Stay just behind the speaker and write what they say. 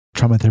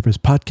Trauma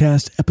Therapist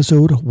Podcast,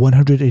 episode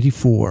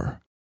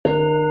 184.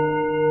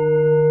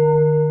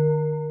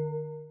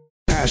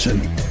 Passion,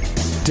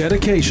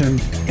 dedication,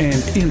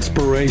 and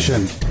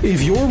inspiration.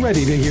 If you're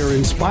ready to hear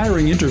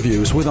inspiring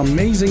interviews with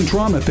amazing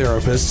trauma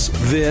therapists,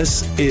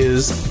 this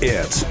is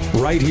it.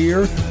 Right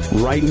here,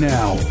 right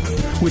now.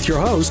 With your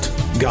host,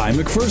 Guy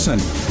McPherson.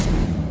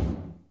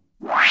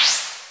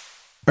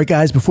 All right,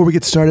 guys, before we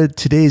get started,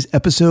 today's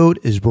episode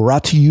is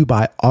brought to you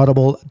by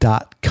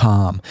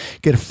Audible.com.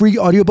 Get a free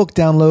audiobook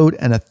download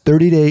and a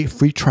 30-day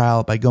free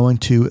trial by going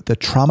to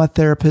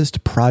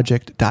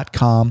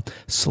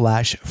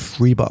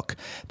thetraumatherapistproject.com/freebook.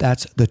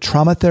 That's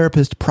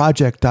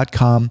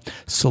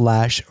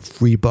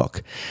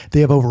thetraumatherapistproject.com/freebook.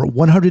 They have over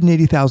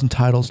 180,000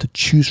 titles to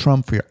choose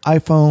from for your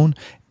iPhone,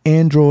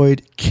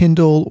 Android,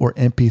 Kindle, or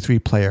MP3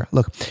 player.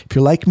 Look, if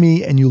you're like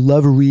me and you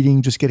love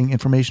reading, just getting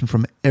information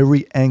from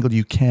every angle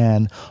you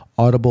can,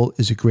 Audible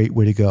is a great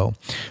way to go.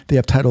 They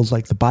have titles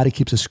like The Body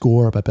Keeps a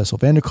Score by Bessel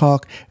van der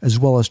Kolk, as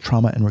well as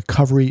Trauma and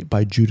Recovery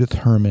by Judith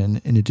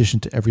Herman, in addition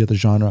to every other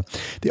genre.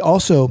 They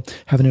also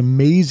have an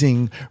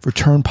amazing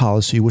return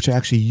policy, which I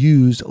actually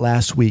used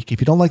last week. If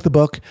you don't like the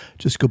book,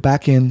 just go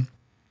back in.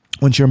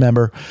 Once you're a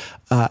member,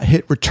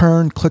 hit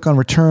return, click on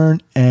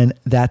return, and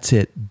that's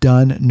it.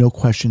 Done. No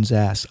questions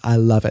asked. I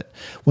love it.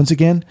 Once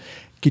again,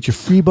 get your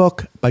free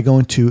book by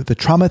going to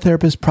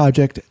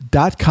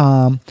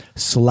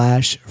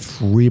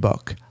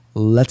thetraumatherapistproject.com/freebook.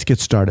 Let's get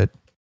started.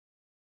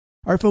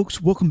 All right,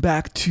 folks, welcome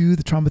back to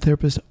the Trauma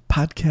Therapist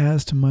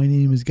Podcast. My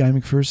name is Guy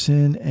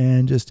McPherson,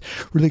 and just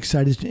really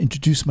excited to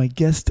introduce my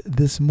guest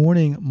this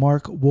morning,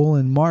 Mark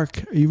Wolin.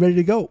 Mark, are you ready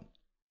to go?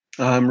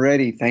 I'm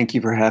ready. Thank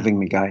you for having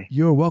me, Guy.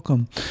 You're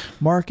welcome.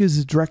 Mark is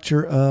the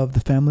director of the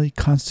Family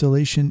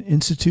Constellation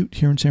Institute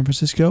here in San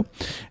Francisco,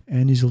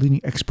 and he's a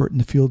leading expert in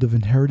the field of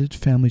inherited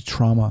family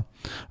trauma.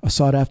 A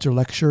sought-after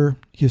lecturer,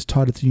 he has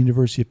taught at the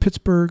University of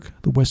Pittsburgh,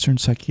 the Western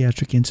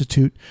Psychiatric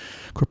Institute,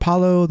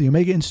 Kripalu, the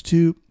Omega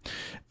Institute,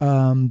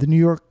 the New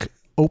York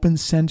Open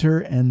Center,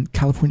 and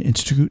California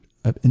Institute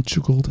of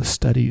Integral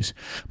Studies.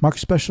 Mark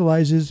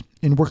specializes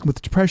in working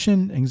with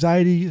depression,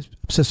 anxiety,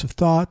 obsessive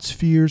thoughts,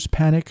 fears,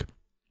 panic.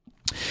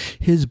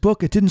 His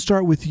book, It Didn't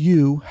Start With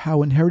You,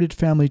 How Inherited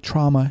Family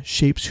Trauma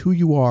Shapes Who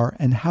You Are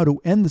and How to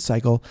End the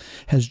Cycle,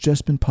 has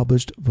just been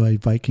published by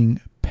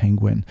Viking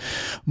Penguin.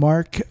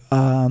 Mark,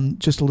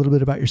 just a little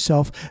bit about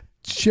yourself.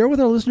 Share with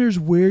our listeners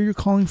where you're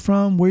calling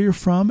from, where you're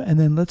from, and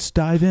then let's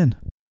dive in.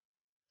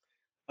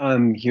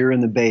 I'm here in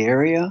the Bay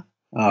Area,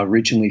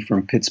 originally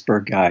from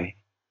Pittsburgh, Guy,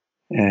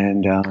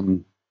 and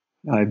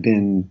I've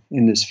been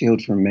in this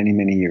field for many,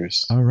 many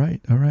years. All right.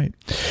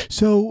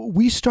 So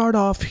we start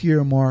off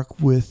here, Mark,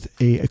 with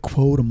a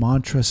quote, a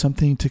mantra,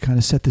 something to kind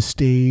of set the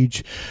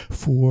stage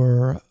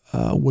for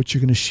what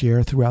you're going to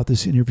share throughout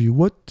this interview.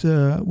 What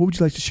would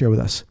you like to share with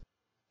us?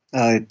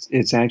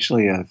 It's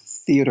actually a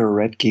Theodor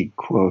Retke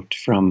quote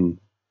from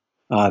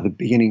the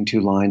beginning two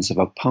lines of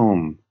a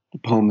poem. The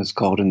poem is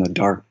called In a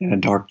Dark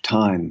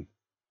Time,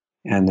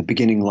 and the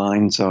beginning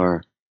lines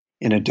are,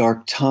 "In a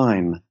dark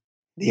time,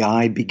 the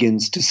eye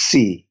begins to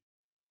see.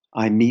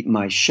 I meet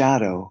my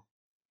shadow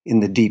in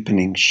the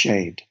deepening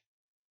shade."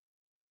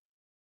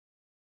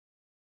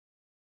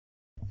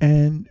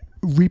 And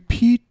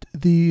repeat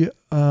the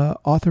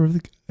author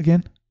of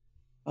again.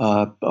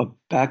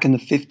 Back in the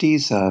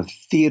 50s,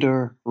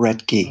 Theodor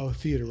Retke. Oh,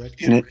 Theodor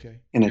Retke. Okay.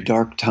 In a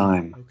Dark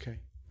Time. Okay,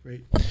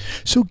 great.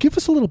 So give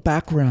us a little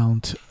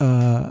background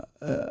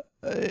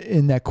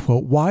in that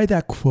quote. Why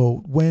that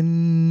quote?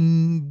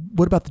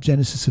 What about the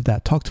genesis of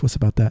that? Talk to us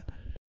about that.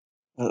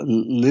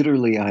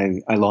 Literally,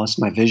 I lost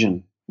my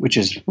vision, which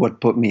is what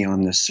put me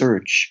on this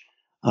search.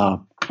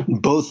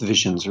 Both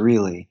visions,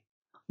 really.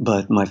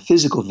 But my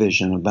physical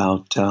vision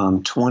about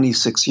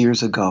 26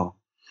 years ago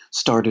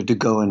started to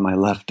go in my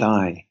left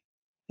eye,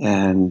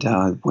 and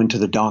went to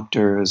the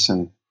doctors,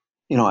 and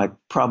I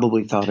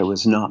probably thought it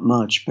was not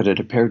much, but it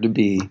appeared to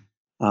be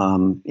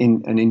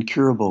in an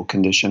incurable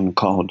condition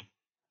called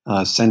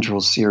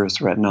central serous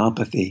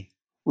retinopathy,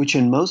 which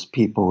in most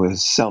people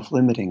is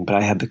self-limiting, but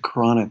I had the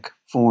chronic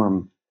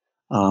form,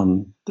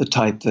 the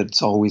type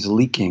that's always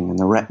leaking in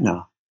the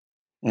retina.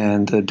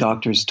 And the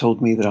doctors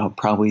told me that I'll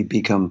probably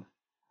become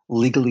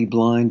legally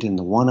blind in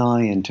the one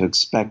eye and to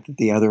expect that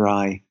the other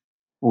eye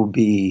will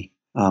be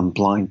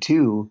blind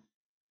too.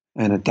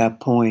 And at that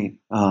point,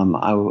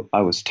 I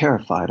was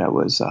terrified. I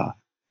was,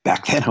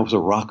 back then I was a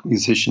rock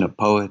musician, a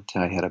poet.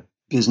 I had a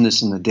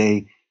business in the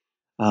day.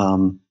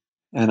 And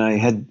I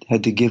had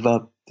to give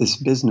up this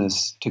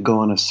business to go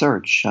on a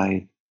search.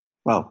 I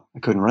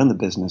couldn't run the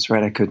business,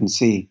 right? I couldn't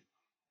see.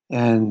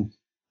 And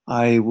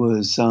I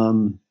went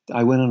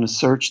on a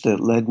search that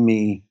led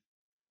me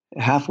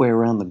halfway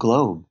around the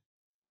globe,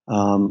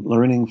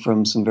 learning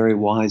from some very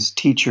wise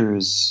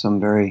teachers, some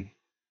very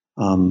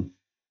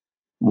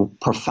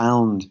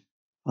profound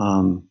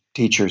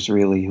teachers,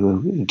 really,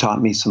 who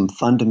taught me some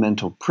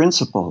fundamental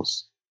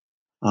principles.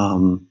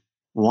 One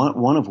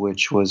of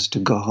which was to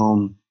go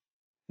home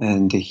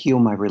and to heal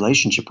my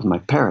relationship with my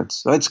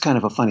parents. So it's kind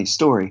of a funny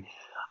story.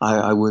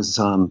 I was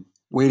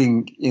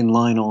waiting in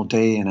line all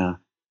day in a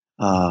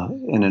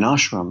in an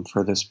ashram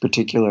for this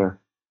particular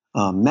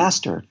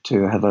master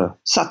to have a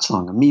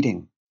satsang, a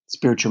meeting,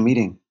 spiritual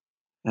meeting.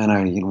 And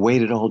I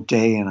waited all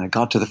day, and I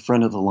got to the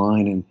front of the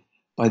line. And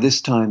by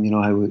this time,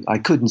 I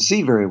couldn't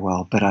see very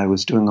well, but I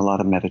was doing a lot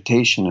of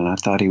meditation, and I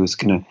thought he was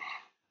going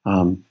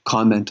to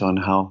comment on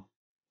how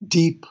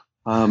deep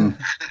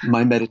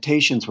my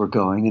meditations were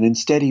going. And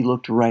instead, he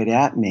looked right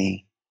at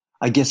me.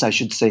 I guess I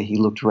should say he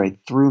looked right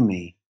through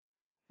me,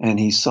 and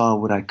he saw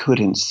what I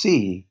couldn't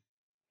see.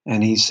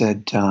 And he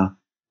said,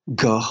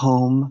 go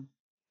home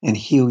and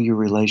heal your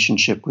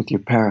relationship with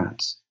your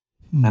parents.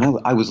 And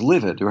I was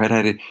livid,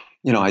 right?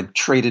 I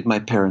traded my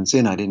parents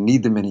in. I didn't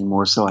need them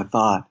anymore, so I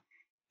thought.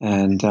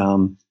 And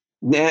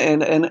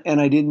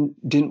I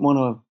didn't want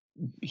to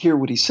hear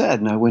what he said.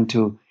 And I went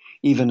to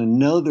even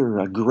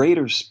a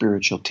greater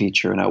spiritual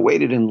teacher, and I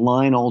waited in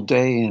line all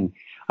day, and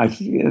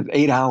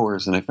 8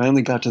 hours, and I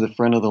finally got to the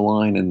front of the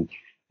line,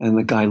 and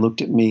the guy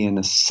looked at me, and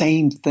the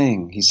same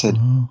thing. He said,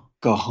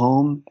 go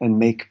home and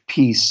make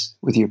peace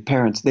with your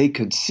parents. They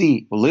could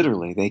see,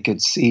 literally, they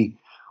could see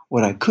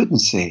what I couldn't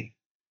see.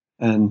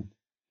 And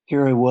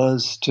here I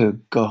was to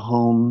go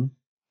home.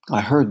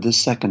 I heard this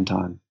second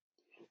time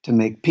to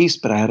make peace,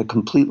 but I had a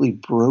completely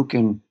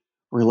broken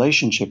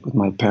relationship with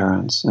my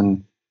parents.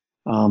 And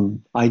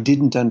I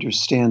didn't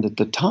understand at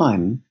the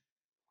time,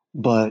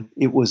 but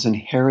it was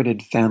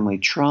inherited family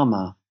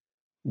trauma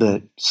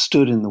that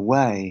stood in the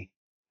way,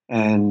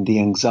 and the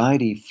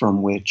anxiety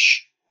from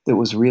which that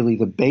was really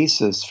the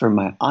basis for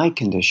my eye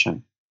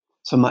condition.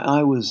 So my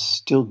eye was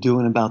still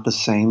doing about the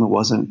same. It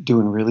wasn't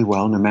doing really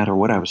well, no matter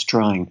what I was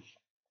trying.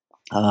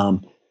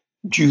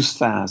 Juice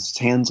fasts,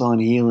 hands-on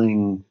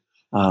healing,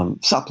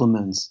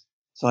 supplements.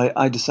 So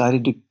I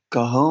decided to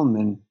go home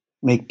and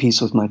make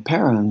peace with my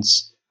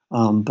parents.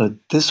 But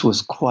this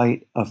was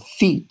quite a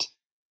feat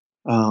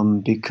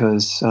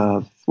because,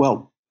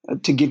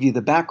 to give you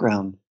the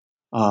background,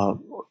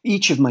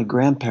 each of my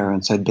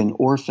grandparents had been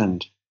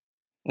orphaned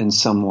in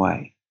some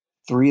way.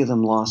 3 of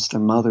them lost their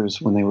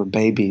mothers when they were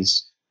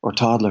babies or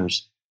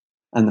toddlers,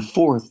 and the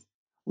 4th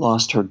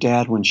lost her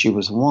dad when she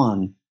was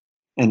 1,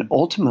 and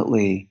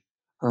ultimately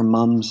her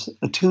mom's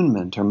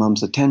attunement, her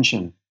mom's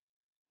attention.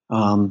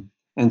 And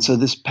so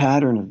this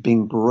pattern of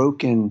being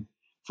broken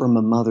from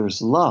a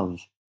mother's love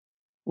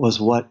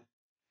was what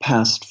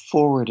passed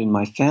forward in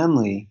my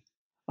family.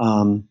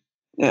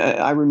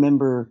 I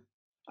remember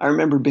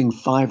being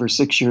 5 or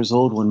 6 years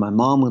old when my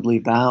mom would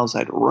leave the house.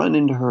 I'd run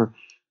into her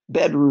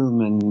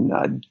bedroom, and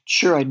I'd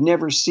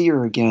never see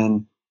her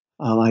again.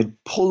 I'd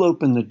pull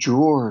open the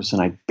drawers,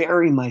 and I'd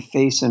bury my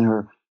face in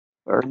her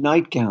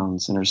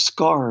nightgowns and her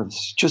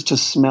scarves just to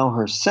smell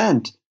her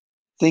scent,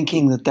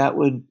 thinking that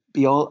would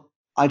be all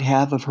I'd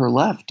have of her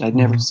left. I'd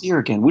never see her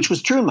again, which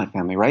was true in my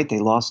family, right? They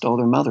lost all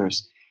their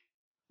mothers.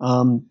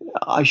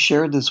 I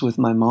shared this with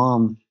my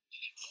mom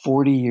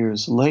 40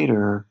 years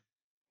later,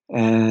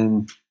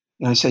 and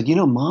I said,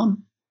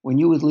 Mom, when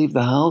you would leave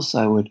the house,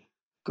 I would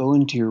go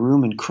into your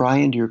room and cry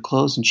into your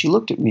clothes. And she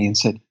looked at me and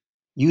said,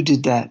 you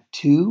did that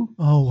too?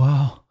 Oh,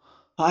 wow.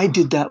 I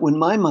did that when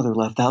my mother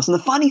left the house. And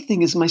the funny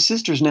thing is, my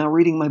sister's now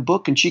reading my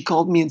book, and she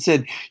called me and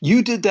said,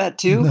 you did that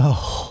too? No.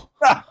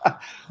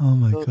 Oh,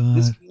 my God.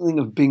 This feeling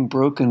of being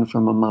broken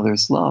from a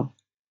mother's love.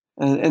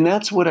 And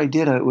that's what I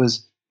did. It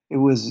was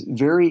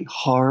very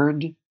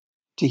hard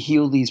to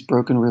heal these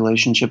broken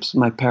relationships with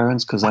my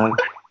parents because there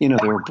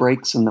were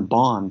breaks in the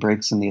bond,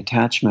 breaks in the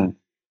attachment.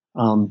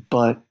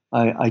 But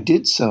I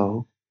did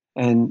so.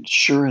 And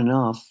sure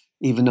enough,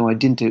 even though I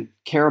didn't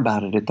care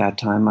about it at that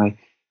time,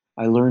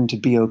 I learned to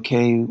be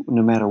okay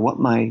no matter what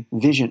my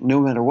vision, no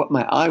matter what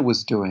my eye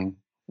was doing,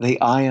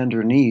 the eye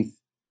underneath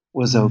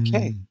was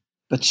okay.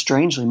 But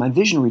strangely, my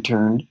vision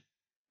returned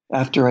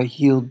after I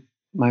healed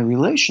my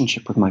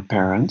relationship with my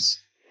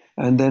parents.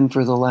 And then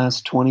for the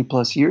last 20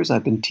 plus years,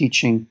 I've been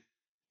teaching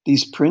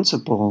these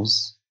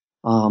principles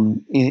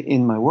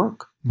in my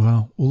work.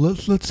 Wow. Well,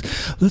 let's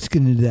get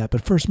into that.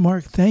 But first,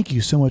 Mark, thank you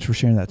so much for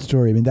sharing that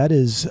story. I mean, that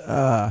is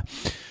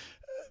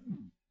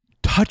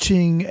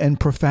touching and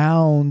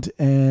profound,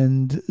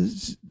 and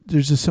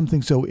there's just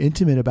something so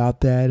intimate about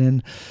that.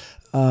 And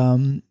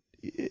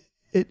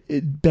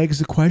it begs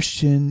the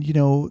question,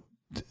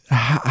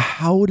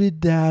 how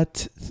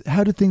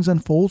did things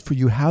unfold for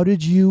you? How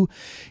did you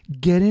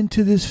get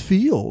into this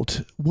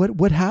field?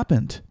 What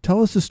happened?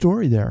 Tell us the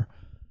story there.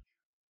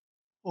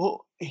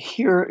 Well,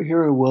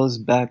 here I was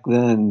back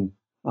then,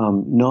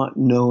 not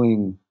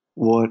knowing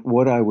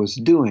what I was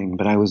doing,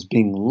 but I was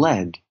being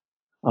led,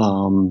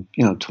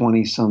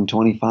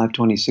 25,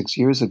 26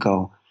 years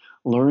ago,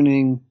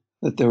 learning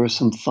that there were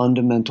some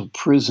fundamental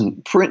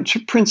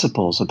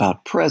principles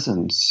about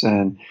presence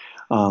and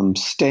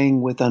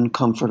staying with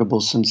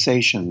uncomfortable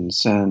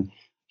sensations and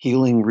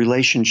healing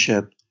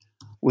relationship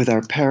with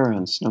our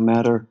parents, no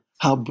matter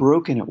how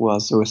broken it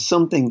was. There was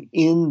something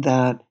in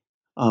that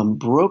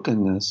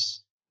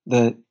brokenness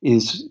that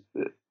is,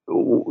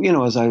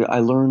 as I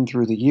learned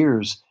through the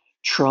years,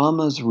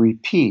 traumas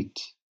repeat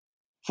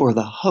for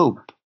the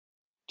hope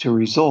to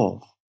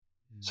resolve.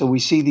 So we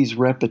see these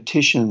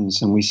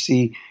repetitions, and we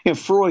see,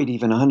 Freud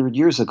even 100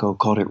 years ago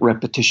called it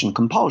repetition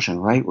compulsion,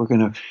 right? We're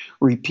going to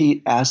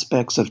repeat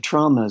aspects of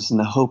traumas in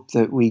the hope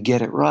that we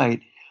get it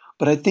right.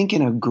 But I think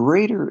in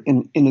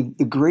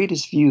the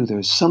greatest view,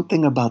 there's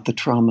something about the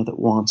trauma that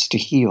wants to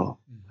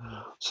heal.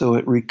 So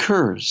it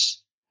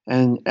recurs.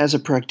 And as a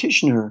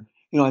practitioner,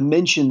 I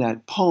mentioned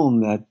that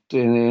poem that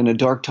in a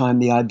dark time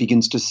the eye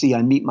begins to see,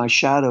 I meet my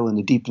shadow in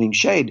the deepening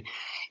shade.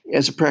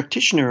 As a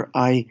practitioner,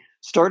 I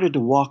started to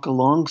walk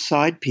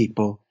alongside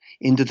people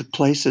into the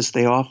places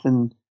they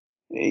often,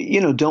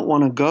 don't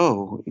want to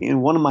go.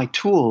 One of my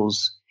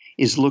tools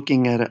is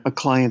looking at a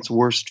client's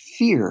worst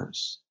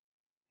fears.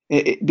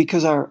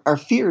 Because our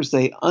fears,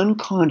 they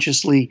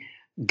unconsciously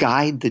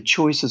guide the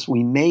choices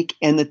we make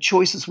and the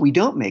choices we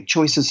don't make,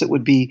 choices that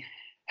would be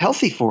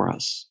healthy for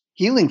us,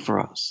 healing for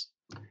us.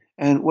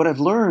 And what I've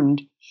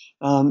learned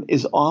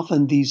is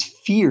often these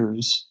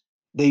fears,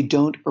 they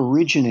don't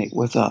originate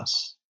with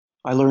us.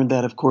 I learned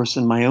that, of course,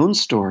 in my own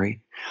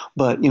story.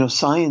 But,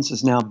 science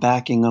is now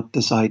backing up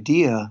this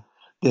idea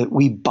that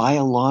we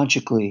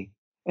biologically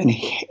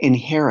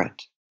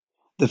inherit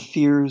the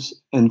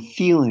fears and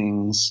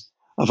feelings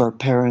of our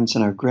parents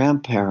and our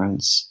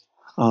grandparents.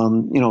 A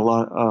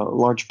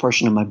large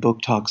portion of my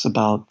book talks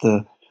about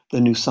the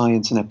new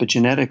science in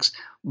epigenetics.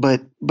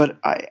 But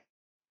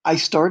I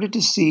started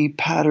to see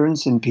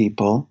patterns in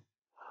people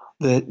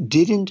that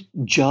didn't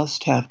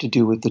just have to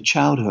do with the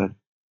childhood.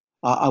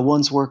 I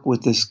once worked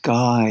with this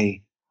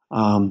guy.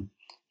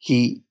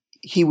 He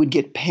would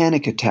get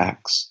panic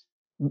attacks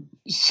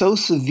so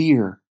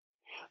severe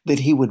that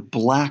he would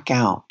black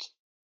out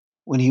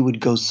when he would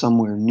go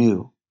somewhere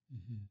new.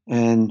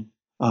 And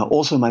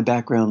also my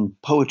background,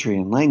 poetry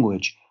and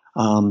language,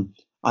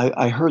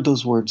 I heard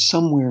those words,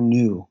 somewhere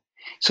new.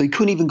 So he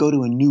couldn't even go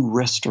to a new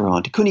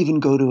restaurant. He couldn't even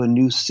go to a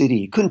new city.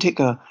 He couldn't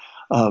take a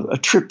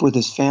trip with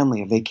his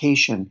family, a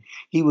vacation.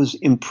 He was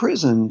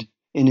imprisoned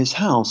in his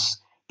house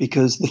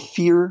because the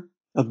fear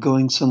of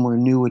going somewhere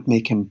new would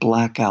make him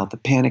black out. The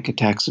panic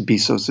attacks would be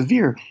so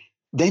severe.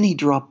 Then he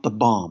dropped the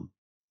bomb.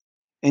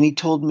 And he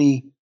told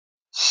me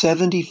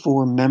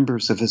 74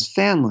 members of his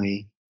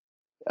family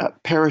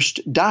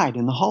died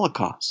in the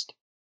Holocaust.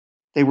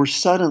 They were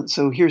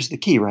so here's the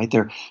key, right?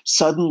 They're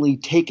suddenly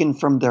taken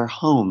from their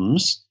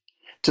homes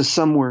to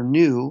somewhere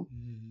new,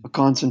 a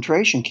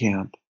concentration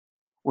camp,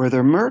 where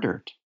they're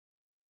murdered.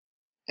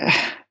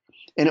 And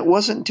it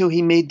wasn't until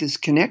he made this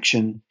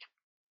connection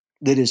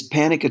that his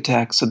panic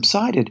attack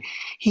subsided.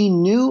 He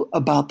knew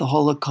about the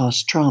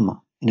Holocaust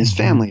trauma in his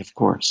family, of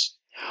course,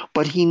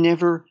 but he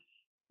never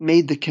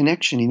made the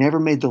connection. He never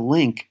made the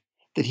link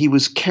that he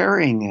was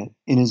carrying it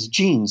in his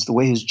genes, the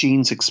way his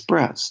genes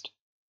expressed.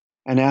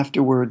 And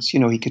afterwards,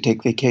 he could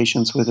take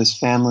vacations with his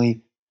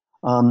family.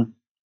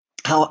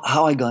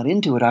 How I got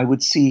into it, I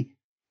would see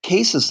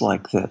cases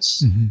like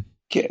this,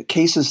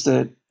 cases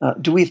that,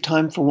 do we have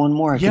time for one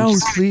more?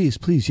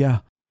 Please, yeah.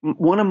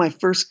 One of my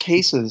first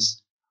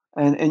cases,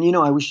 and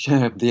I was,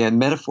 the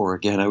metaphor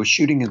again, I was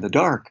shooting in the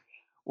dark.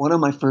 One of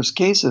my first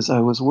cases, I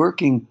was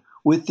working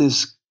with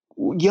this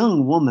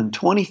young woman,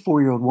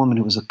 24-year-old woman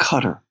who was a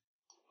cutter.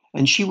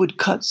 And she would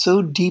cut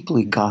so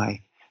deeply,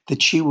 Guy,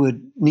 that she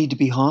would need to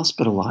be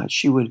hospitalized.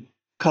 She would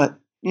cut,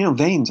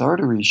 veins,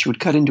 arteries. She would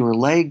cut into her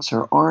legs,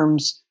 her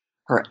arms,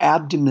 her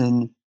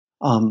abdomen.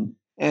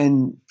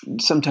 And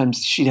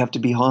sometimes she'd have to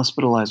be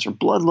hospitalized for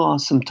blood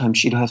loss. Sometimes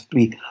she'd have to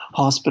be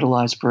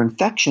hospitalized for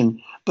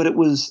infection. But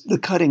the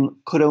cutting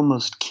could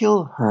almost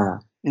kill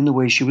her in the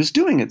way she was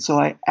doing it. So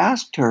I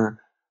asked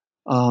her,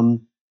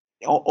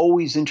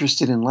 always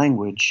interested in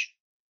language,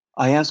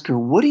 I asked her,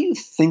 what do you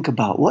think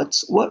about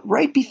what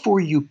right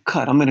before you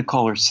cut? I'm going to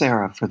call her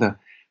Sarah for the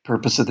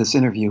purpose of this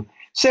interview.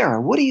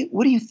 Sarah, what are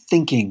you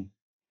thinking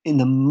in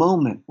the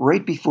moment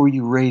right before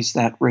you raise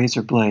that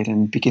razor blade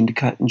and begin to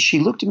cut? And she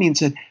looked at me and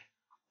said,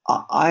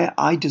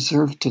 I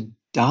deserve to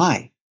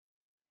die.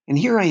 And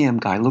here I am,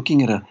 Guy,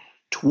 looking at a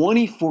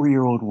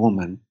 24-year-old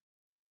woman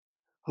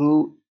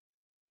who,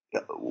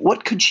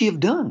 what could she have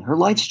done? Her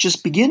life's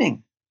just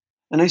beginning.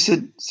 And I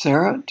said,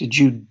 Sarah, did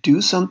you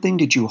do something?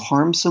 Did you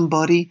harm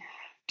somebody?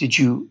 Did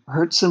you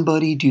hurt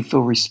somebody? Do you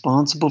feel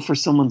responsible for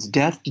someone's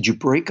death? Did you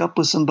break up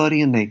with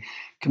somebody and they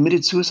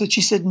committed suicide?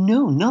 She said,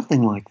 no,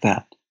 nothing like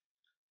that.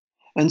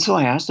 And so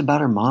I asked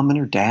about her mom and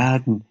her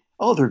dad, and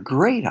they're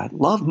great. I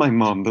love my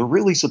mom. They're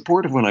really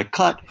supportive when I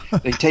cut.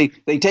 They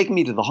take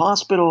me to the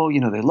hospital.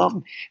 They love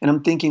me. And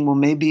I'm thinking, well,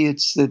 maybe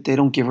it's that they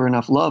don't give her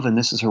enough love, and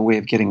this is her way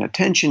of getting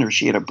attention, or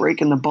she had a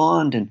break in the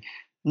bond, and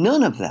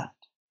none of that.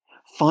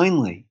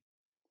 Finally,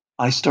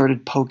 I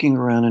started poking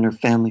around in her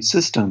family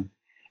system,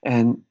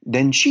 and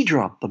then she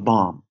dropped the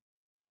bomb.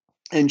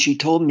 And she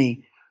told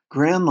me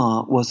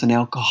Grandma was an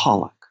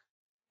alcoholic,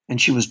 and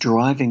she was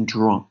driving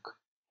drunk,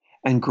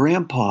 and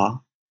Grandpa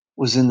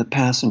was in the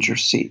passenger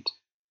seat,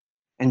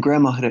 and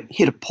Grandma had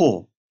hit a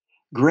pole.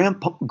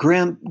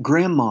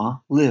 Grandma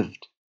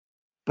lived,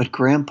 but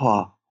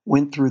Grandpa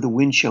went through the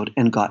windshield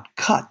and got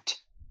cut,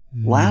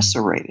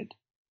 lacerated,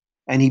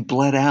 and he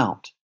bled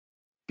out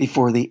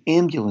before the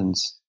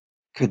ambulance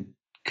could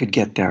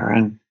get there.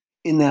 And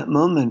in that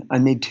moment, I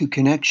made two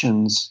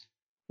connections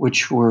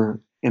which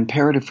were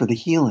imperative for the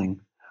healing.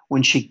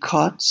 When she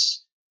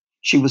cuts,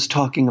 she was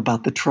talking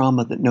about the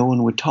trauma that no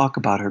one would talk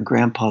about, her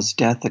grandpa's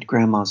death at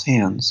grandma's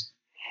hands.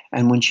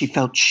 And when she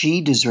felt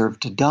she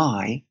deserved to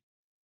die,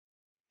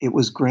 it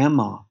was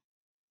grandma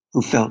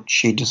who felt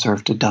she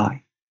deserved to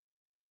die.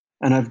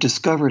 And I've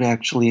discovered,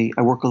 actually,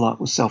 I work a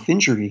lot with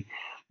self-injury.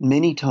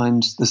 Many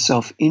times the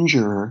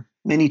self-injurer,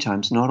 many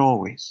times, not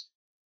always,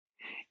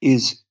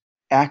 is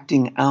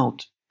acting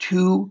out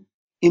two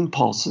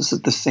impulses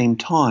at the same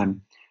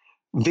time,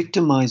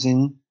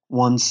 victimizing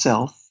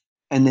oneself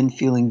and then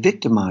feeling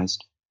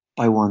victimized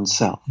by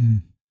oneself.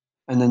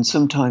 And then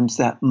sometimes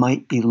that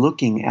might be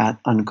looking at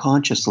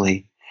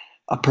unconsciously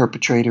a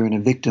perpetrator and a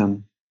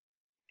victim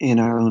in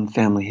our own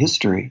family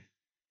history.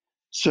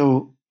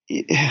 So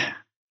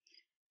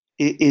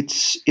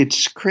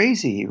it's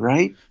crazy,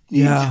 right?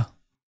 Yeah.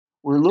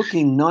 We're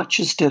looking not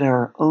just at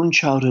our own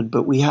childhood,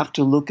 but we have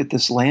to look at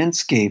this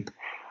landscape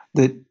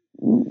that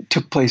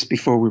took place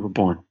before we were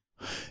born.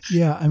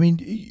 Yeah, I mean,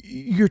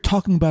 you're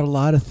talking about a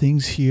lot of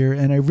things here,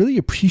 and I really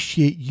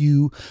appreciate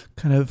you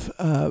kind of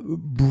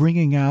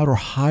bringing out or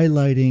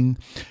highlighting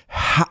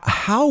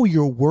how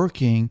you're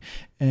working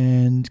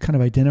and kind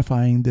of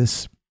identifying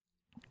this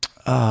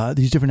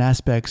these different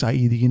aspects,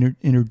 i.e. the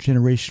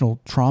intergenerational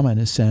trauma in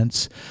a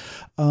sense.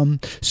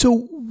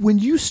 So when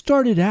you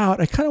started out,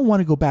 I kind of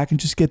want to go back and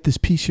just get this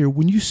piece here.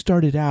 When you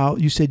started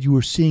out, you said you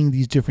were seeing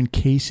these different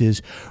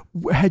cases.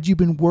 Had you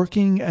been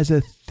working as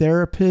a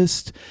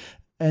therapist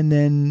and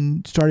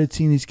then started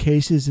seeing these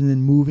cases and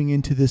then moving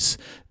into this,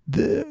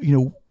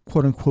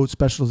 quote unquote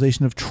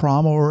specialization of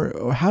trauma,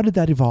 or how did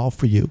that evolve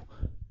for you?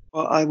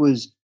 Well, I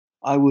was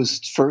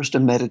first a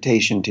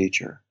meditation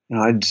teacher.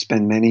 I'd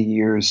spend many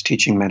years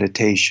teaching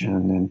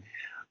meditation and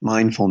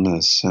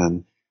mindfulness,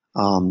 and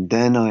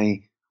then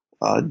I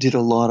did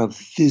a lot of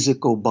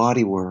physical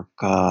body work.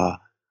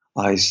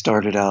 I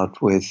started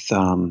out with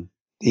the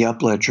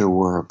Upledger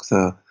work,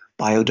 the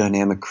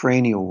biodynamic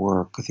cranial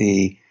work,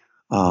 the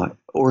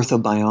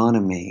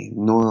orthobionomy,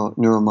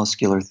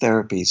 neuromuscular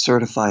therapy,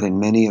 certified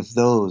in many of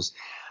those.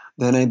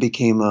 Then I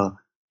became a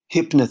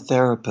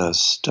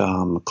hypnotherapist,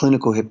 a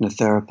clinical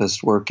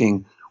hypnotherapist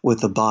working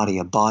with the body,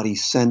 a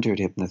body-centered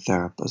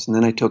hypnotherapist. And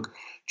then I took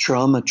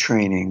trauma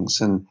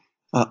trainings. And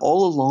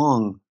all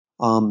along,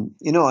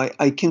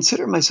 I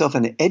consider myself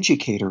an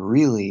educator,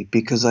 really,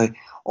 because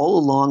all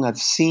along I've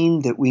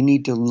seen that we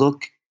need to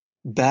look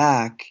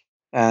back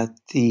at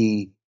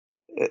the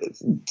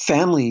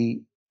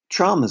family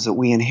traumas that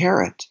we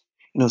inherit.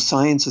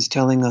 Science is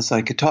telling us,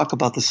 I could talk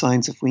about the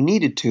science if we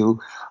needed to,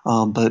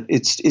 but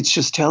it's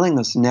just telling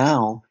us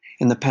now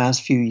in the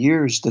past few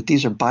years that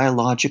these are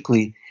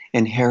biologically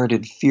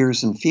inherited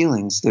fears and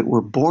feelings that we're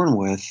born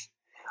with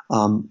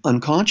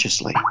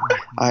unconsciously.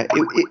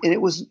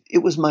 It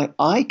was my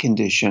eye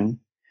condition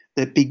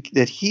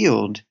that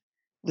healed,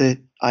 that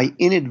I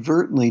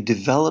inadvertently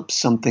developed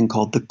something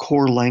called the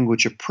core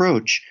language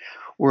approach,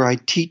 where I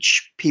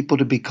teach people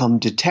to become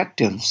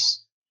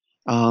detectives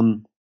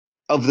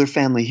of their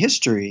family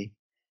history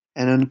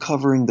and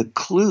uncovering the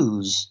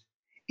clues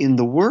in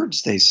the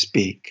words they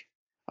speak.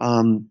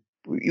 When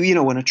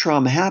a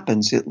trauma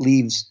happens, it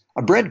leaves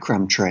a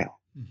breadcrumb trail.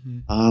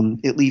 Mm-hmm.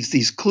 It leaves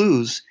these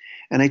clues,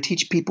 and I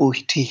teach people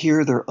to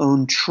hear their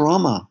own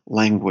trauma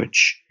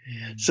language.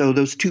 Mm-hmm. So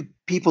those two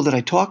people that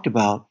I talked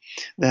about,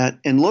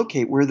 and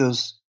locate where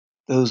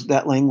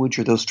that language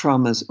or those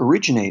traumas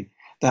originate.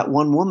 That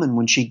one woman,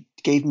 when she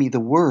gave me the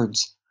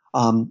words,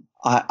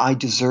 I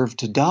deserve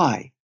to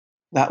die.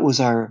 That was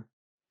our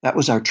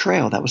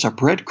trail. That was our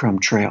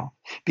breadcrumb trail,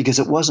 because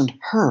it wasn't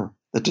her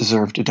that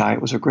deserved to die.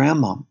 It was her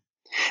grandmom.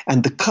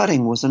 And the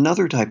cutting was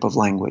another type of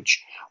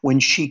language. When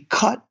she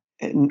cut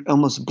and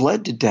almost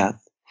bled to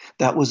death,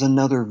 that was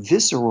another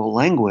visceral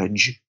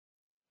language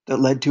that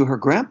led to her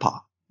grandpa,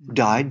 who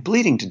died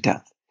bleeding to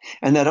death.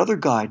 And that other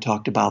guy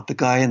talked about, the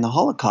guy in the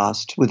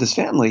Holocaust with his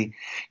family,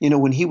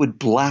 when he would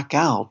black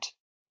out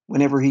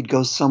whenever he'd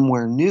go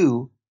somewhere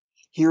new,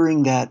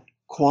 hearing that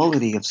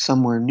quality of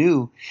somewhere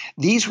new,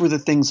 these were the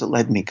things that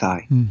led me,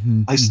 Guy.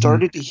 Mm-hmm, I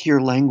started to hear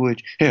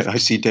language. Yeah, I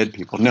see dead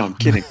people. No, I'm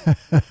kidding.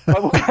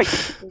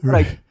 What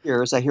I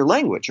hear is I hear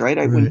language, right?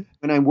 When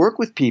I work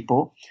with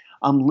people,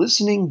 I'm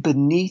listening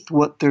beneath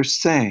what they're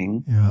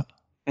saying,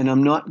 and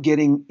I'm not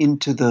getting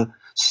into the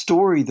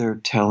story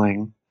they're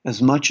telling as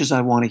much as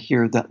I want to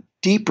hear that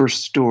deeper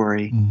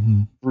story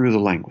through the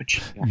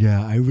language.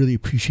 Yeah, I really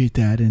appreciate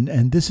that.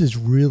 And this is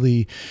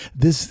really,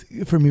 this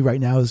for me right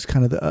now is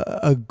kind of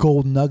a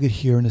gold nugget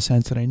here, in a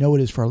sense that I know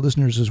it is for our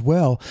listeners as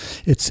well.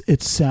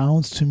 It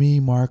sounds to me,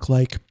 Mark,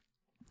 like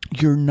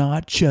you're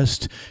not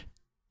just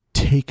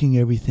taking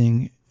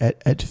everything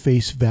at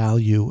face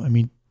value. I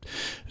mean,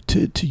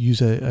 to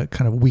use a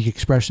kind of weak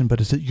expression, but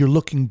it's that you're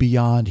looking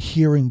beyond,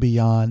 hearing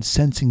beyond,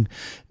 sensing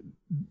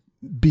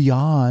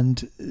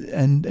beyond,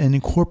 and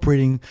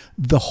incorporating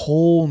the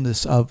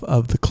wholeness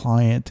of the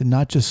client, and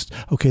not just,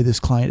 okay, this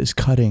client is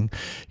cutting,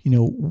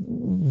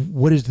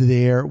 what's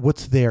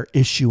their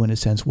issue, in a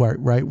sense,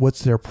 right?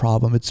 What's their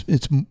problem?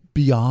 It's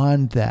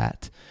beyond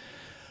that.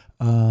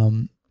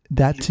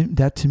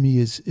 That to me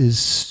is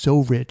so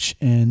rich.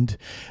 And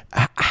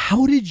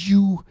how did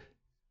you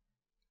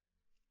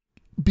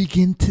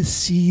begin to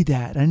see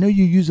that? I know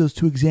you use those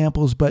two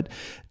examples, but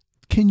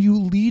can you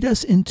lead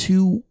us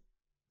into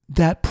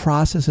that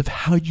process of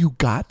how you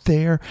got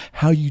there,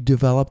 how you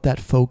developed that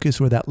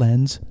focus or that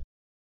lens?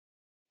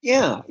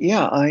 Yeah.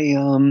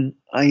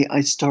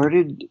 I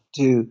started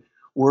to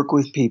work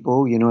with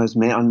people,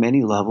 on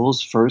many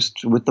levels.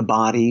 First with the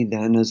body,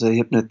 then as a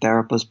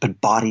hypnotherapist, but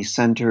body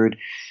centered.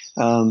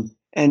 And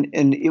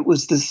it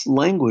was this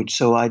language.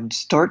 So I'd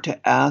start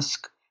to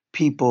ask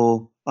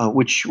people,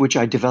 which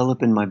I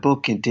develop in my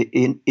book. It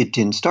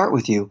didn't start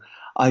with you.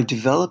 I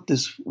developed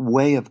this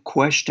way of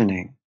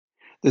questioning,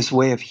 this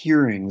way of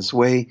hearing, this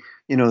way,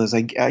 as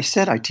I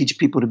said, I teach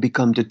people to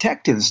become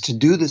detectives, to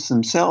do this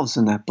themselves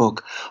in that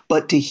book,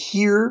 but to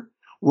hear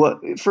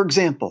for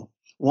example,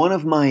 one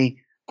of my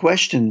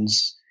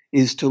questions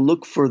is to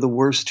look for the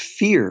worst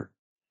fear,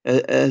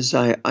 as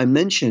I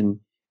mentioned,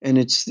 and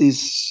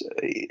it's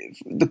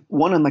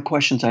one of my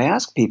questions I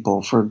ask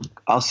people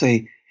I'll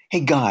say, hey,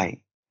 Guy,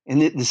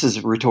 and this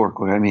is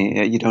rhetorical, I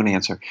mean, you don't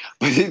answer,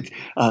 but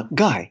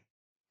Guy,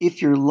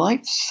 if your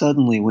life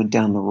suddenly went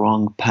down the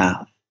wrong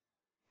path,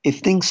 if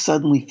things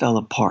suddenly fell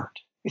apart,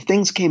 if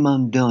things came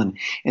undone,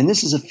 and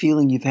this is a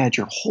feeling you've had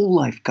your whole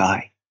life,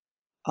 Guy,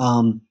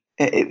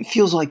 it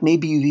feels like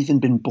maybe you've even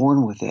been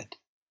born with it.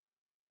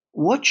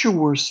 What's your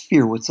worst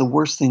fear? What's the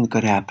worst thing that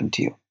could happen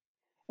to you?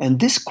 And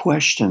this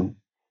question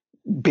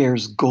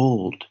bears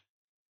gold.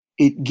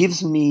 It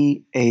gives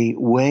me a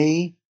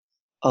way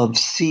of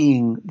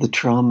seeing the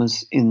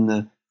traumas in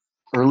the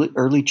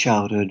early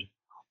childhood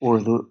or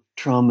the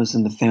traumas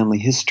in the family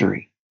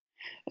history.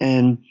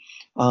 And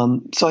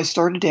so I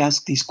started to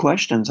ask these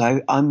questions.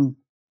 I'm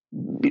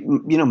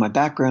my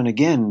background,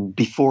 again,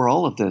 before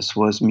all of this,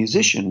 was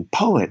musician,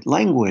 poet,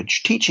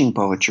 language, teaching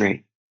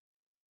poetry,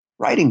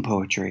 writing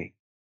poetry.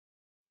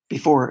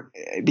 Before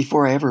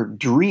I ever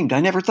dreamed,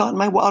 I never thought in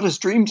my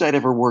wildest dreams I'd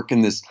ever work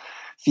in this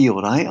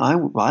field. I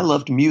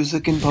loved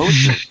music and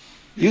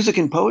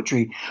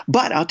poetry.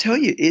 But I'll tell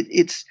you,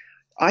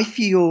 I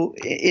feel,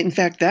 in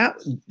fact,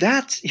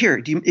 that's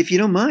here. If you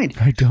don't mind,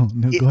 I don't.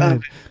 No, go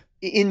ahead.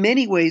 In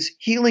many ways,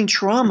 healing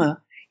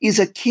trauma is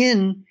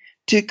akin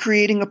to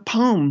creating a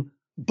poem.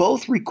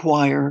 Both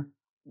require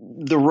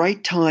the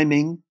right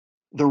timing,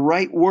 the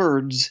right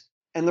words,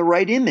 and the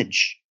right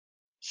image.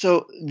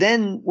 So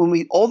then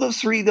when all those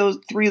three of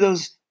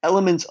those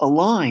elements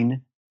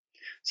align,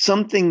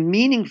 something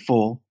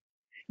meaningful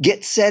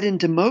gets set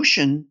into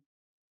motion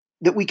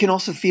that we can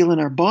also feel in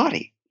our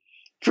body.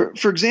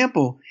 For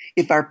example,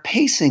 if our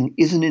pacing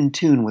isn't in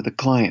tune with a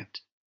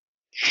client,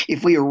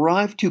 if we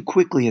arrive too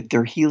quickly at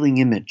their healing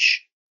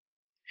image,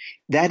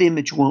 that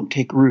image won't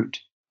take root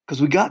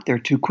because we got there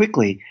too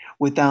quickly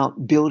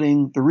without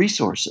building the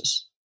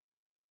resources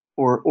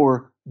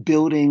or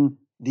building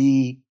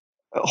the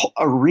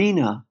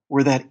arena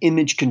where that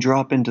image can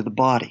drop into the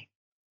body.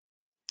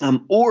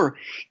 Or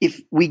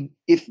if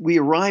we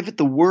arrive at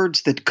the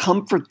words that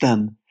comfort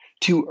them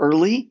too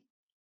early,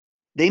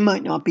 they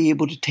might not be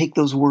able to take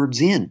those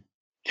words in.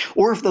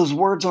 Or if those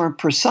words aren't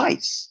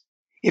precise,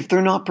 if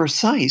they're not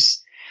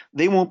precise,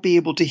 they won't be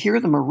able to hear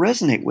them or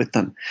resonate with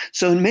them.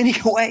 So in many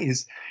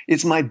ways,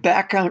 it's my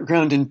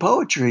background in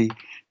poetry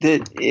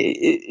that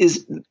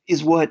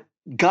is what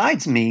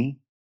guides me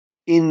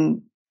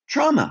in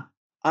trauma.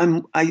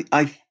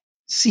 I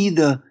see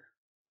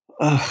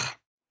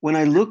when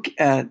I look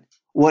at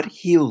what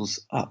heals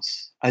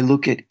us, I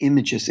look at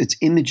images. It's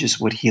images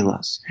what heal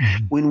us.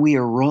 Mm-hmm. When we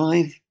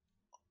arrive,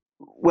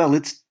 well,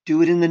 let's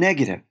do it in the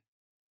negative.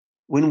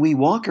 When we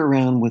walk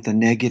around with a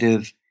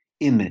negative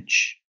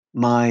image,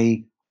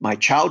 my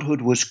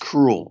childhood was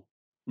cruel.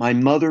 My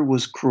mother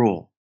was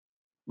cruel.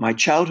 My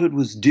childhood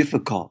was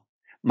difficult.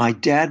 My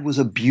dad was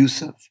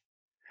abusive.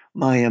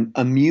 My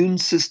immune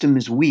system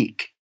is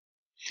weak.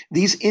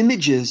 These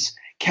images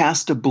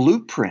cast a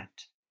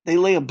blueprint. They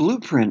lay a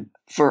blueprint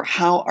for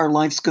how our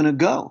life's going to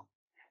go.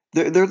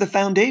 They're the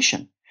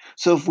foundation.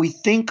 So if we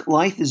think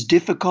life is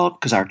difficult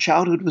because our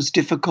childhood was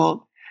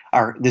difficult,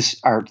 our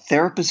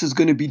therapist is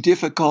going to be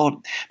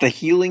difficult, the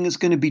healing is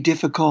going to be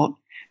difficult,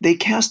 they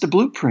cast a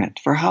blueprint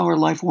for how our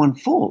life will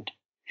unfold.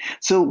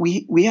 So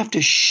we have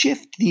to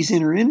shift these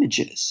inner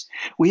images.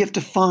 We have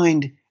to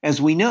find,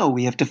 as we know,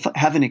 we have to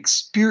have an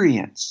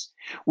experience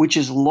which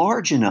is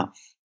large enough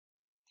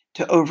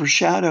to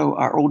overshadow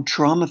our old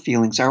trauma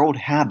feelings, our old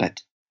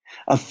habit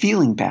of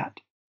feeling bad.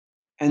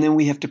 And then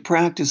we have to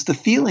practice the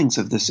feelings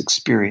of this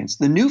experience,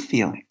 the new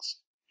feelings.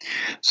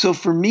 So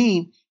for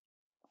me,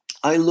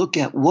 I look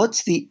at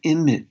what's the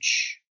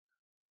image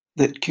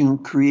that can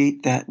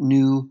create that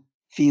new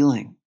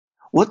feeling.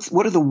 What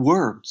are the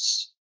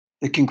words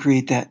that can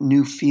create that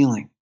new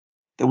feeling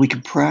that we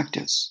can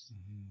practice?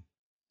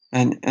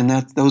 Mm-hmm. And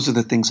those are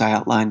the things I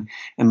outline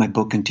in my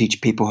book and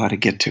teach people how to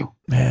get to.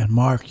 Man,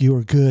 Mark, you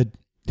are good.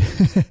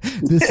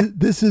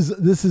 This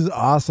is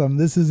awesome.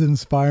 This is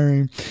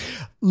inspiring.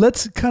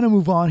 Let's kind of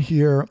move on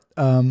here.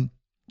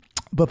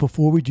 But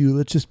before we do,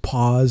 let's just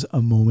pause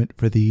a moment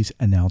for these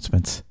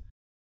announcements.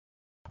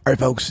 All right,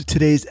 folks,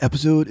 today's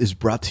episode is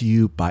brought to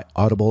you by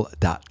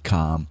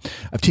Audible.com.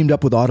 I've teamed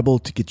up with Audible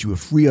to get you a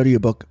free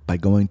audiobook by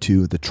going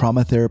to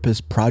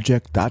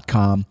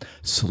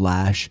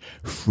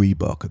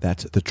thetraumatherapistproject.com/freebook.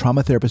 That's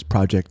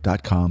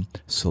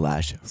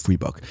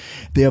thetraumatherapistproject.com/freebook.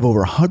 They have over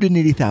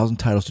 180,000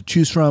 titles to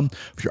choose from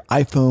for your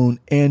iPhone,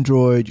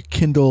 Android, your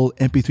Kindle,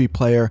 MP3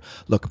 player.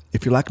 Look,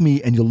 if you're like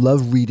me and you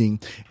love reading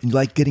and you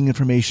like getting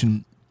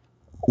information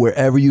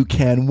wherever you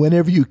can,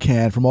 whenever you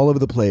can, from all over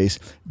the place,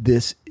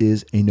 this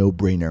is a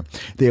no-brainer.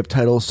 They have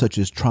titles such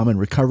as Trauma and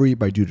Recovery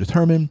by Judith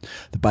Herman,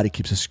 The Body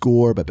Keeps a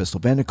Score by Bessel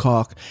van der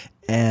Kolk,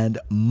 and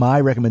my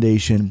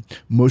recommendation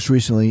most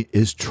recently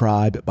is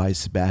Tribe by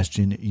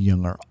Sebastian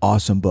Junger.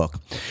 Awesome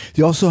book.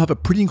 They also have a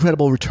pretty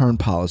incredible return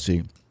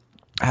policy.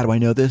 How do I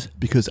know this?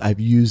 Because I've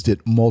used it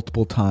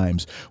multiple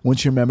times.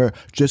 Once you remember,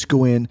 just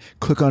go in,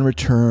 click on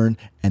return,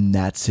 and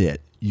that's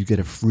it. You get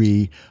a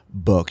free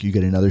book. You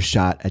get another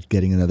shot at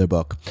getting another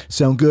book.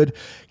 Sound good?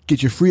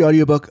 Get your free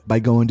audiobook by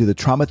going to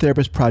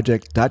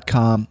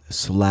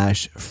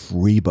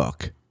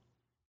thetraumatherapistproject.com/freebook.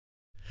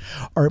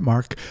 All right,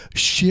 Mark,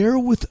 share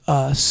with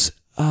us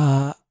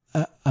a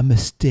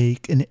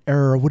mistake, an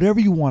error, whatever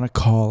you want to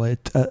call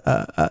it,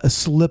 a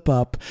slip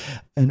up,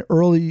 an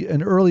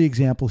early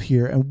example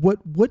here, and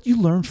what you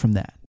learned from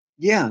that.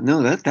 Yeah,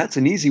 no, that's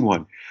an easy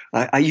one.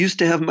 I used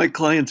to have my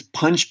clients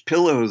punch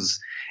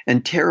pillows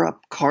and tear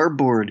up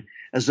cardboard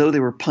as though they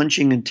were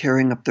punching and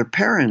tearing up their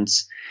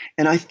parents.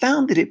 And I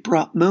found that it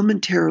brought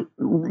momentary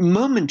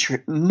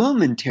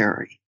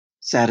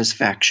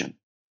satisfaction.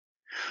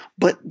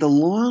 But the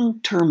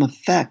long-term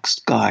effects,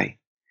 Guy,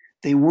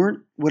 they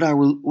weren't what I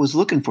was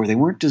looking for. They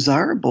weren't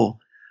desirable.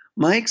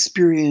 My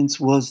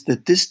experience was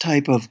that this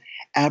type of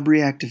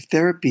abreactive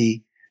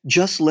therapy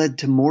just led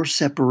to more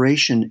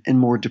separation and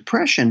more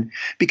depression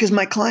because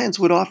my clients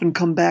would often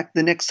come back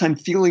the next time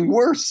feeling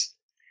worse.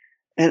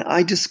 And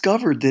I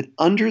discovered that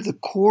under the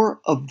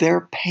core of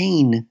their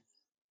pain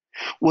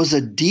was a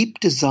deep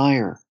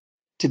desire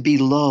to be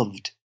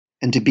loved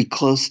and to be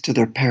close to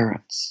their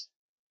parents.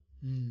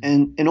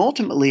 And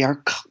ultimately,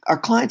 our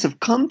clients have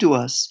come to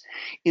us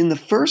in the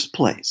first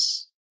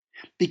place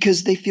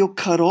because they feel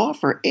cut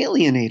off or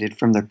alienated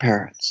from their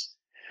parents.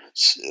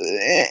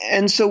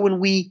 And so when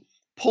we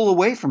pull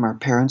away from our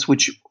parents,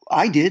 which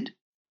I did,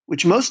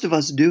 which most of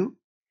us do,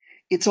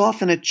 it's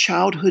often a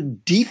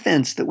childhood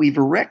defense that we've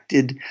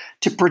erected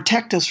to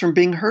protect us from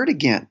being hurt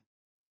again.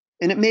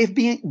 And it may have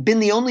been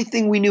the only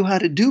thing we knew how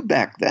to do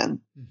back then.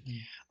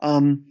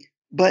 Mm-hmm.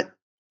 But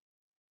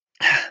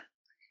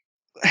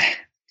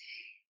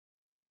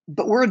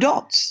we're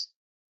adults.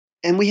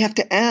 And we have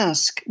to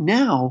ask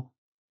now,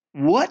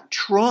 what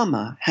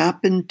trauma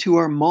happened to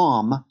our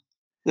mom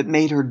that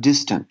made her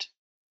distant?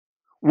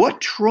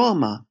 What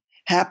trauma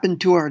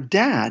happened to our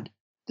dad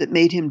that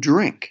made him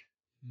drink?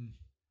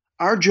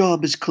 Our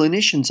job as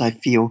clinicians, I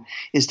feel,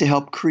 is to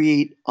help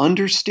create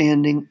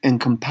understanding and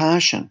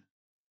compassion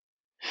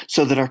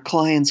so that our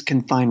clients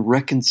can find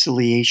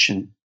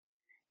reconciliation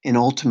and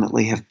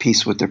ultimately have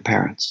peace with their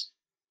parents.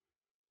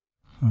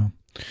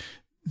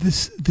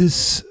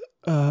 This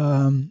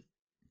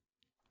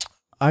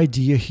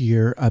idea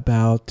here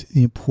about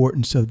the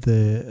importance of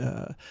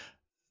the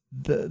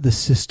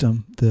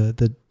system,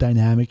 the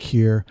dynamic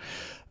here.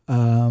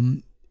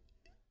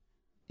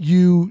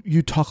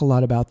 You talk a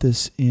lot about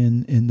this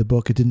in the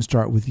book. It didn't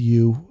start with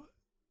you.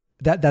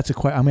 That's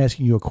I'm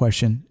asking you a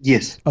question.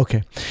 Yes.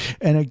 Okay.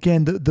 And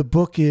again, the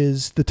book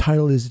the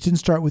title is It Didn't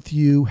Start With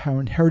You: How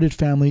Inherited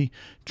Family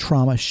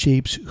Trauma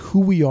Shapes Who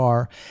We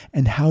Are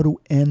and How to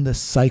End the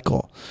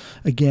Cycle.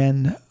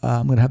 Again,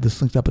 I'm going to have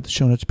this linked up at the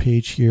show notes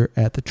page here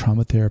at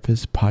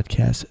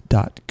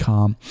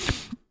thetraumatherapistpodcast.com.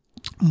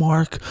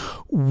 Mark,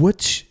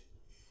 what's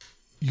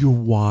your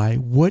why?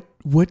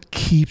 What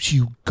keeps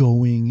you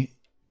going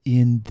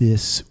in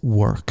this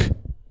work?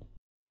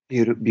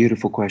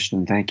 Beautiful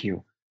question. Thank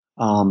you.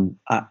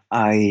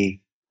 I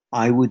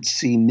would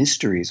see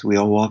mysteries. We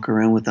all walk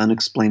around with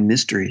unexplained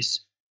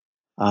mysteries.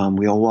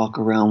 We all walk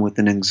around with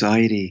an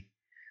anxiety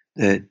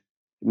that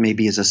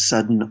maybe is a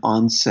sudden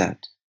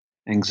onset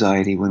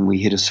anxiety when we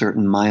hit a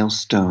certain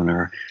milestone,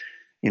 or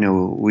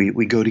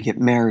we go to get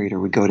married, or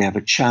we go to have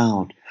a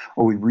child,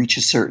 or we reach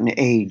a certain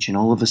age, and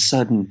all of a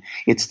sudden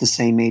it's the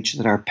same age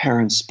that our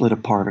parents split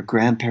apart or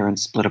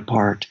grandparents split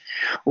apart,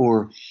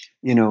 or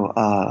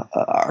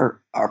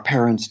our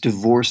parents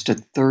divorced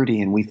at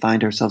 30 and we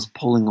find ourselves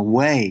pulling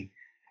away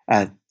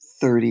at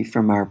 30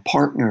 from our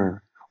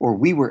partner, or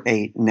we were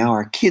 8 and now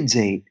our kid's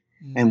 8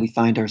 and we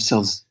find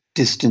ourselves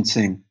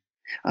distancing.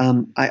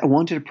 I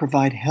wanted to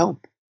provide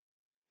help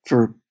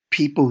for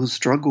people who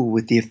struggle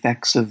with the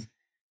effects of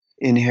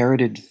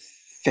inherited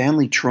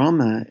family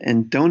trauma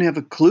and don't have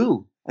a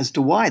clue as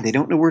to why. They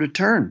don't know where to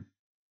turn.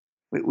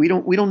 We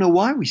don't know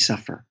why we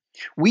suffer.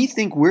 We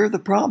think we're the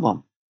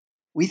problem.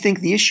 We think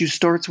the issue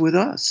starts with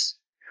us,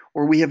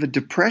 or we have a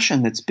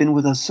depression that's been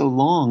with us so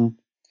long.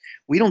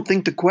 We don't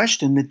think the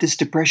question that this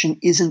depression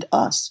isn't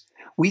us.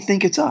 We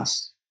think it's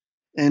us.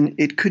 And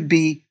it could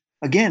be,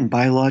 again,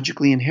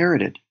 biologically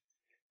inherited.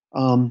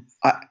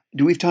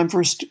 Do we have time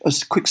for a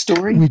quick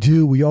story? We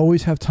do. We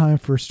always have time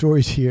for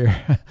stories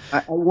here.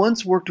 I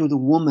once worked with a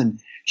woman.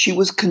 She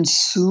was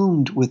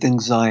consumed with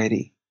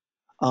anxiety.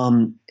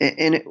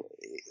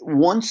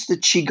 Once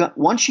she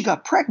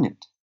got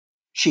pregnant,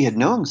 she had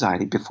no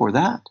anxiety before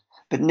that.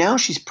 But now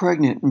she's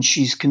pregnant and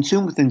she's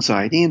consumed with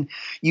anxiety. And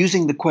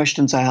using the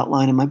questions I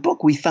outline in my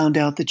book, we found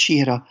out that she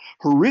had a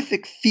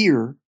horrific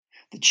fear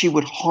that she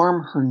would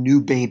harm her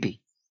new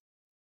baby.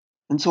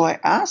 And so I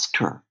asked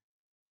her,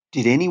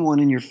 did anyone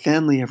in your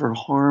family ever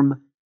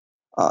harm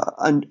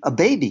a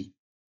baby?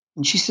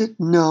 And she said,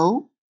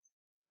 no.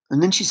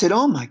 And then she said,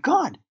 oh my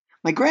God,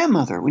 my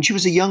grandmother, when she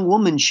was a young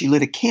woman, she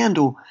lit a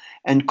candle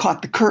and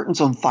caught the curtains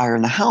on fire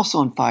and the house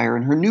on fire,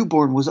 and her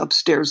newborn was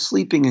upstairs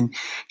sleeping, and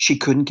she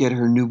couldn't get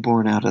her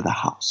newborn out of the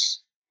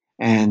house.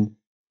 And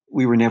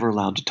we were never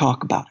allowed to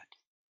talk about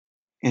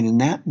it. And in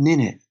that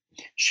minute,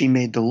 she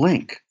made the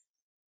link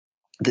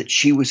that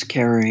she was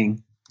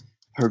carrying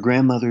her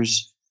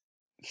grandmother's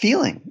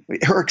feeling,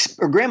 her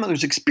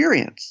grandmother's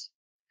experience.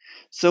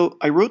 So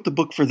I wrote the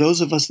book for those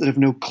of us that have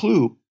no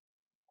clue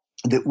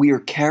that we are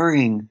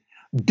carrying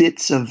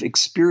bits of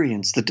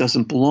experience that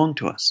doesn't belong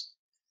to us.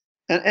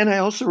 And I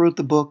also wrote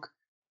the book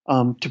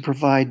to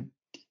provide,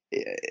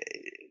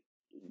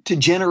 to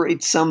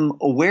generate some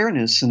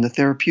awareness in the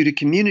therapeutic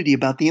community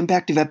about the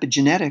impact of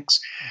epigenetics,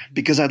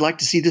 because I'd like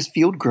to see this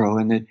field grow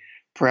and that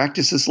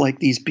practices like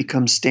these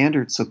become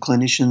standard so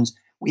clinicians,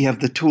 we have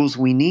the tools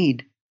we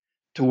need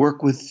to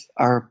work with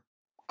our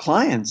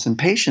clients and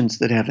patients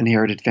that have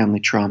inherited family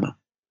trauma.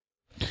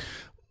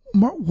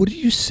 Mark, what do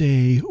you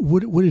say,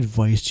 what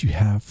advice do you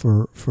have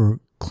for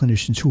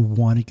clinicians who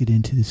want to get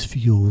into this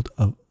field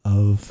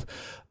of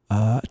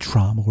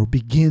trauma or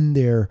begin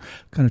their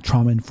kind of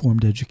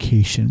trauma-informed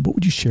education? What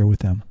would you share with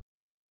them?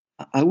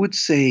 I would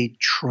say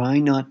try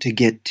not to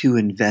get too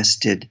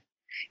invested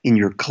in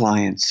your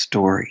client's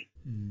story.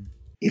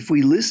 If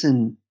we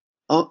listen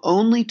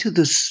only to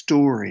the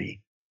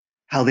story,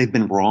 how they've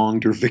been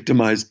wronged or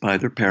victimized by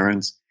their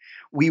parents,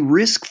 we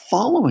risk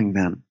following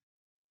them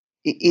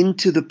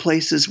into the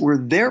places where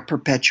they're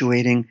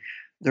perpetuating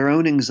their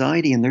own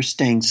anxiety and they're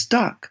staying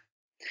stuck.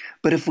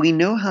 But if we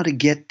know how to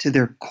get to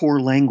their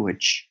core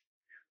language,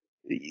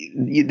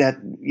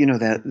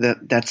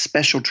 that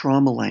special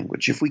trauma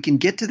language, if we can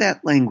get to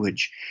that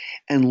language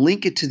and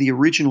link it to the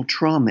original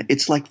trauma,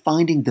 it's like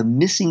finding the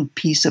missing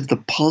piece of the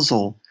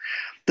puzzle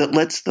that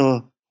lets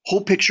the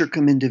whole picture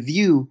come into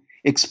view,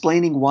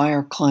 explaining why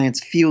our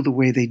clients feel the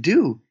way they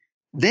do.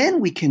 Then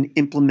we can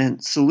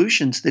implement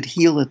solutions that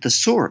heal at the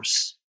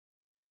source.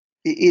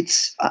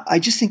 I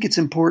just think it's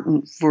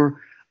important for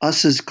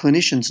us as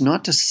clinicians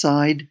not to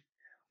side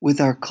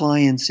with our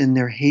clients in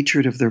their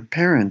hatred of their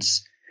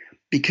parents,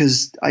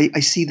 because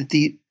I see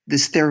that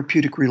this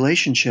therapeutic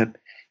relationship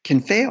can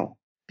fail.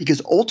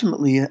 Because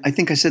ultimately, I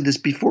think I said this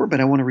before,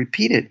 but I want to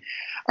repeat it.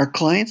 Our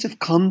clients have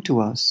come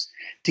to us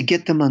to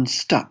get them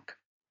unstuck,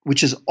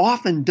 which is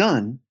often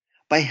done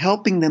by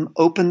helping them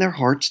open their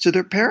hearts to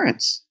their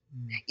parents.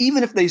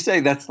 Even if they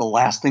say that's the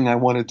last thing I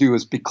want to do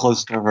is be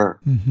close to her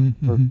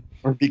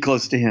or be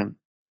close to him.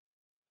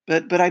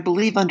 But I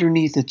believe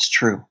underneath it's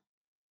true.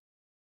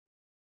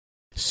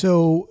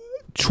 So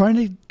try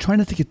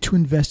not to get too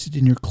invested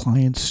in your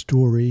client's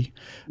story.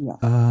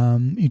 Yeah.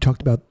 You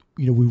talked about,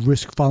 we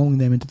risk following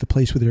them into the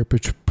place where they're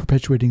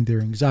perpetuating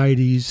their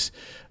anxieties.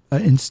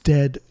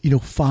 Instead,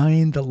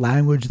 find the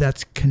language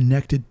that's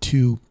connected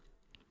to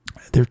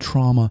their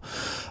trauma.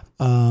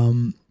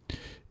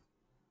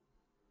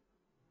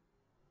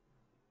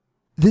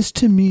 This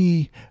to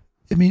me,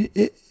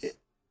 it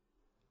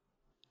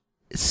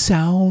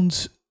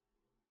sounds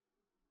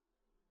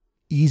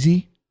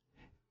easy.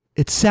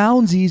 It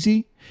sounds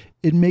easy.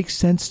 It makes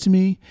sense to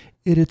me.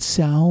 It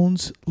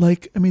sounds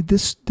like,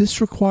 this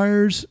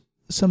requires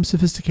some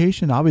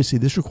sophistication. Obviously,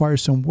 this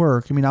requires some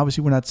work.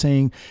 Obviously, we're not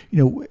saying,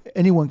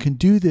 anyone can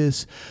do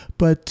this,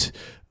 but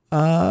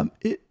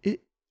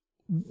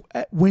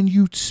when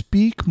you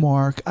speak,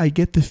 Mark, I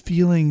get the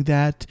feeling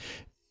that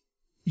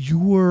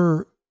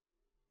you're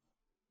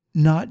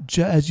not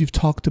as you've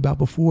talked about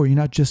before, you're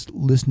not just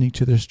listening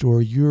to their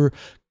story. You're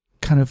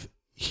kind of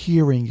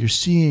hearing, you're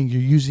seeing,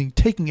 you're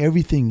taking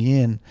everything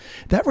in.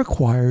 That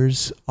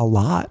requires a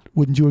lot.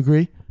 Wouldn't you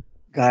agree?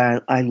 Guy,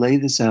 I lay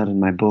this out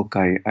in my book.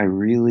 I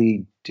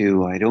really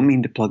do. I don't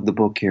mean to plug the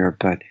book here,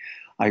 but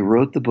I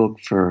wrote the book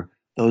for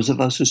those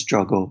of us who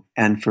struggle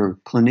and for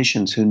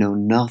clinicians who know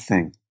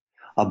nothing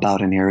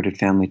about inherited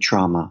family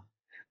trauma,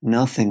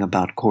 nothing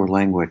about core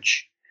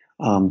language.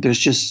 There's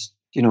just,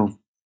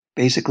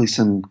 basically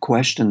some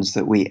questions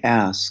that we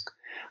ask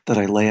that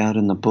I lay out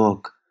in the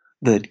book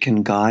that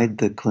can guide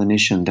the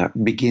clinician, the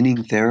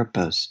beginning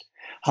therapist,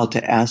 how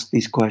to ask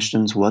these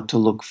questions, what to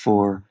look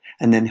for,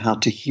 and then how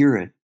to hear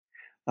it.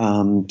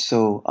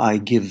 So I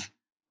give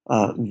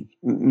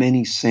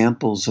many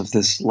samples of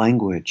this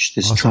language,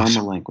 this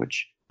trauma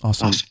language.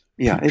 Awesome.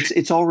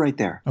 It's all right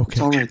there. Okay.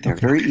 It's all right there.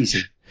 Okay. Very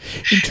easy.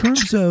 In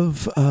terms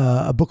of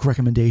a book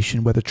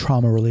recommendation, whether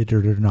trauma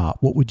related or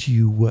not, what would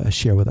you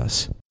share with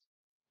us?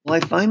 Well, I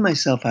find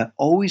myself, I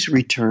always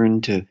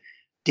return to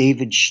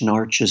David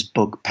Schnarch's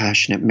book,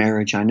 Passionate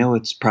Marriage. I know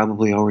it's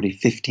probably already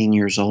 15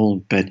 years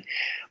old, but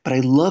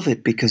I love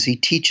it because he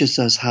teaches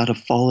us how to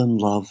fall in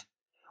love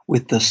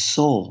with the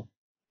soul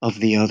of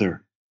the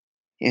other.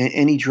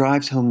 And he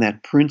drives home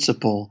that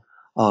principle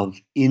of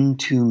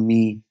into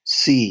me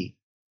see,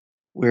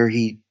 where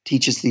he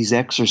teaches these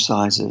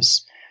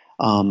exercises,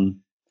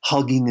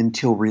 hugging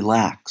until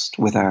relaxed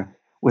with our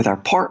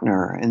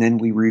partner, and then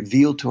we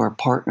reveal to our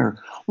partner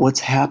what's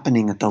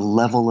happening at the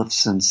level of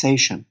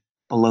sensation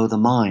below the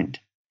mind.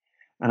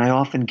 And I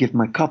often give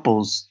my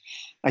couples,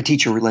 I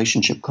teach a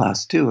relationship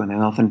class too, and I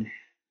often,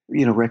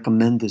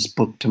 recommend this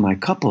book to my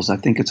couples. I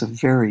think it's a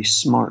very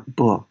smart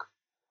book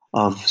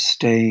of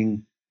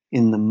staying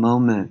in the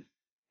moment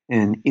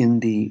and in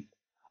the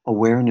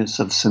awareness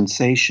of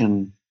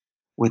sensation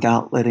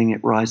without letting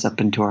it rise up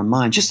into our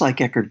mind. Just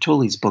like Eckhart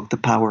Tolle's book, The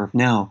Power of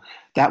Now,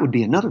 that would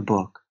be another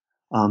book,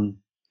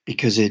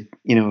 because it,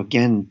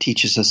 again,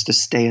 teaches us to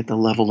stay at the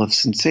level of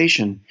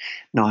sensation,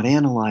 not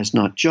analyze,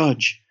 not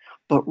judge.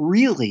 But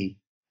really,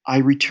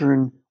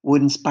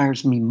 what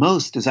inspires me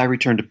most is I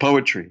return to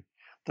poetry.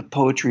 The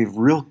poetry of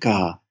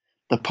Rilke,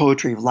 the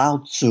poetry of Lao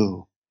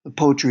Tzu, the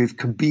poetry of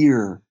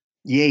Kabir,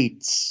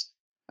 Yeats,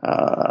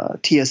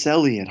 T.S.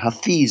 Eliot,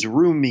 Hafiz,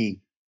 Rumi,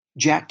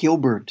 Jack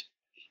Gilbert.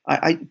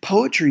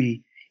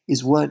 Poetry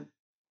is what,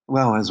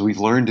 well, as we've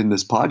learned in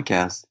this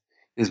podcast,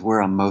 is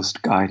where I'm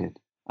most guided.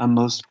 I'm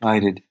most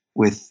guided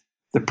with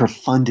the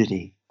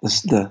profundity,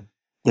 the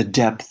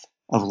depth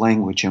of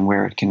language and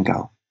where it can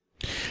go.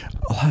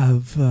 I'll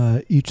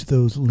have each of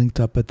those linked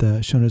up at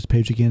the show notes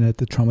page again at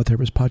the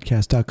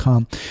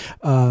traumatherapistpodcast.com.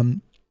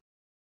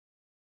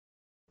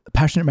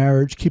 Passionate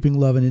Marriage, Keeping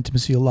Love and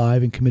Intimacy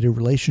Alive in Committed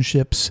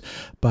Relationships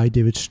by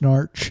David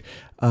Schnarch.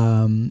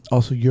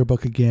 Also your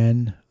book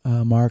again,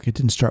 Mark, It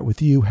Didn't Start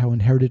With You, How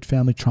Inherited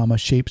Family Trauma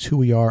Shapes Who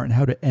We Are and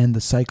How to End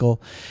the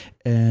Cycle,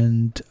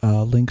 and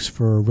links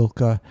for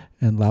Rilke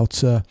and Lao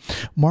Tzu.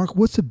 Mark,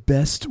 what's the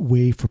best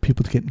way for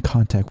people to get in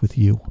contact with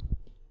you?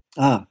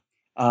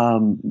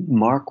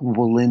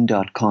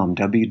 MarkWollin.com,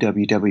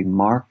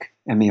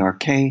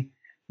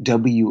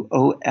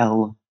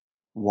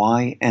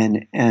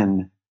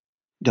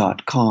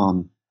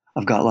 www.markwolyn.com.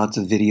 I've got lots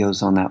of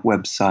videos on that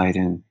website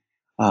and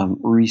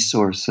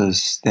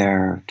resources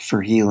there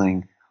for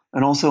healing,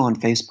 and also on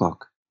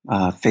Facebook,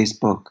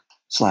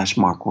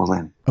 Facebook/Mark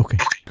Wollin. Okay,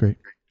 great.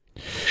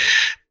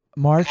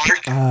 Mark,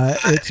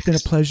 it's been a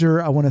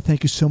pleasure. I want to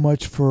thank you so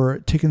much for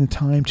taking the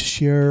time to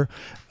share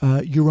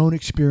your own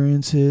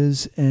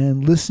experiences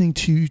and listening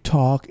to you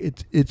talk.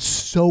 It's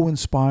so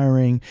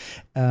inspiring.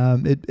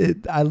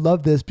 I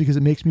love this because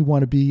it makes me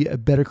want to be a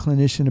better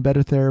clinician, a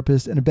better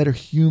therapist, and a better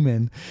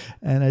human.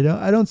 And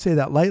I don't say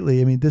that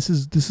lightly. I mean, this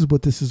is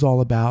what this is all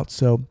about.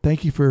 So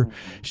thank you for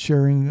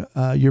sharing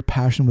your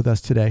passion with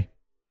us today.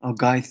 Oh,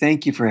 Guy,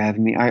 thank you for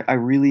having me. I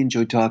really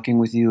enjoyed talking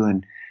with you,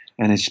 and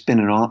it's been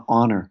an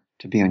honor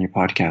to be on your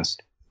podcast.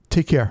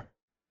 Take care.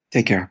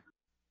 Take care.